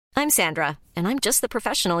I'm Sandra, and I'm just the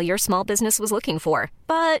professional your small business was looking for.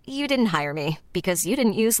 But you didn't hire me because you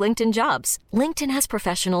didn't use LinkedIn Jobs. LinkedIn has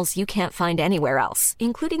professionals you can't find anywhere else,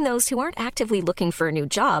 including those who aren't actively looking for a new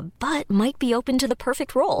job, but might be open to the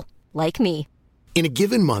perfect role, like me. In a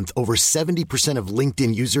given month, over 70% of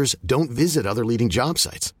LinkedIn users don't visit other leading job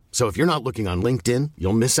sites. So if you're not looking on LinkedIn,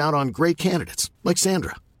 you'll miss out on great candidates like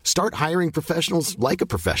Sandra. Start hiring professionals like a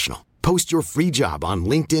professional. Post your free job on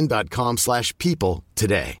linkedin.com/people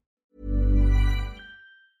today.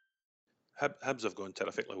 Hibs have gone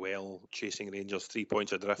terrifically well, chasing Rangers 3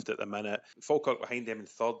 points adrift at the minute. Falkirk behind them in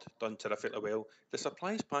third, done terrifically well. The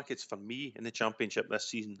surprise packets for me in the Championship this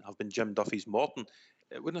season have been Jim Duffy's Morton.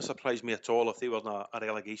 It wouldn't have surprised me at all if they were in a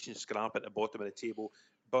relegation scrap at the bottom of the table,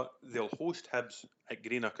 but they'll host Hibs at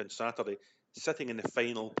Greenock on Saturday, sitting in the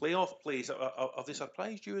final playoff place. Have they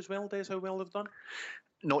surprised you as well, Des, how well they've done?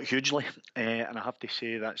 Not hugely, and I have to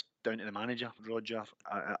say that's down to the manager, Roger.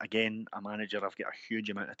 Again, a manager I've got a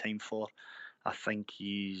huge amount of time for. I think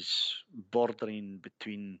he's bordering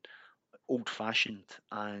between old-fashioned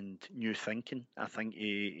and new thinking. I think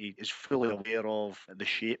he is fully aware of the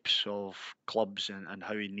shapes of clubs and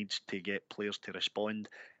how he needs to get players to respond,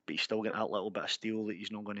 but he's still got that little bit of steel that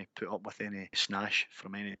he's not going to put up with any snash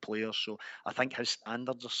from any players. So I think his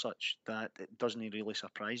standards are such that it doesn't really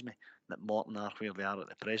surprise me that Morton are where they are at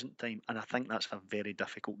the present time. And I think that's a very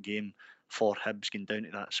difficult game for Hibs going down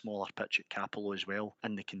to that smaller pitch at Capello as well.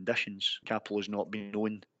 And the conditions, Capello's not been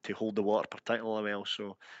known to hold the water particularly well,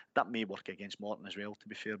 so that may work against Morton as well, to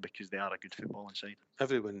be fair, because they are a good footballing side.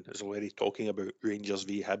 Everyone is already talking about Rangers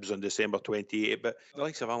v Hibs on December 28, but the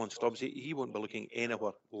likes of Alan Stubbs, he won't be looking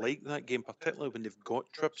anywhere like that game, particularly when they've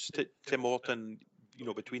got trips to Morton,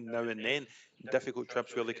 between now and then, difficult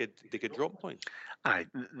trips where they could drop points. Aye,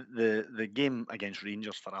 the game against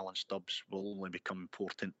Rangers for Alan Stubbs will only become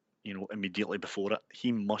important, immediately before it.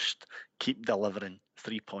 He must keep delivering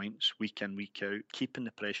 3 points week in, week out, keeping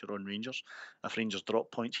the pressure on Rangers. If Rangers drop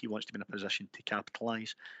points, he wants to be in a position to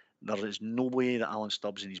capitalise. There is no way that Alan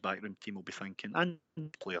Stubbs and his backroom team will be thinking, and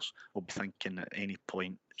players will be thinking at any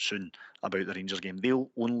point soon about the Rangers game. They'll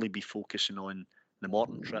only be focusing on the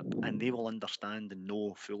Morton trip, and they will understand and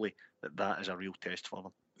know fully that is a real test for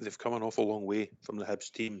them. They've come an awful long way from the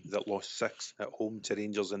Hibs team that lost 6 at home to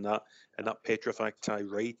Rangers in that petrified tie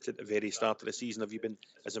right at the very start of the season. Have you been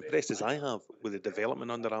as impressed as I have with the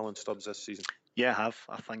development under Alan Stubbs this season? Yeah, I have.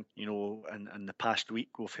 I think, in the past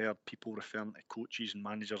week we've heard people referring to coaches and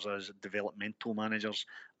managers as developmental managers.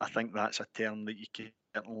 I think that's a term that you can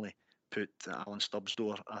certainly put Alan Stubbs'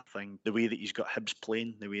 door. I think the way that he's got Hibs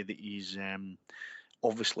playing, the way that he's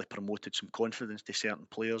obviously promoted some confidence to certain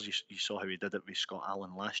players. You saw how he did it with Scott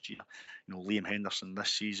Allen last year. Liam Henderson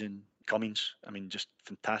this season, Cummings. Just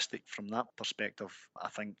fantastic from that perspective. I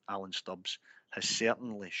think Alan Stubbs has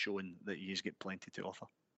certainly shown that he's got plenty to offer.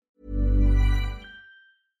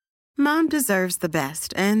 Mom deserves the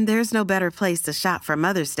best, and there's no better place to shop for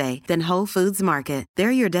Mother's Day than Whole Foods Market.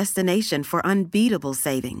 They're your destination for unbeatable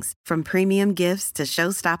savings, from premium gifts to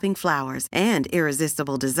show-stopping flowers and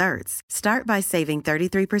irresistible desserts. Start by saving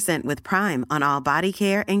 33% with Prime on all body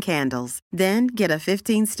care and candles. Then get a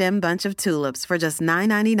 15-stem bunch of tulips for just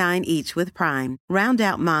 $9.99 each with Prime. Round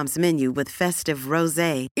out Mom's menu with festive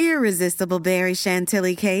rosé, irresistible berry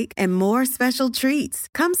chantilly cake, and more special treats.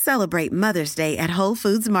 Come celebrate Mother's Day at Whole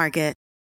Foods Market.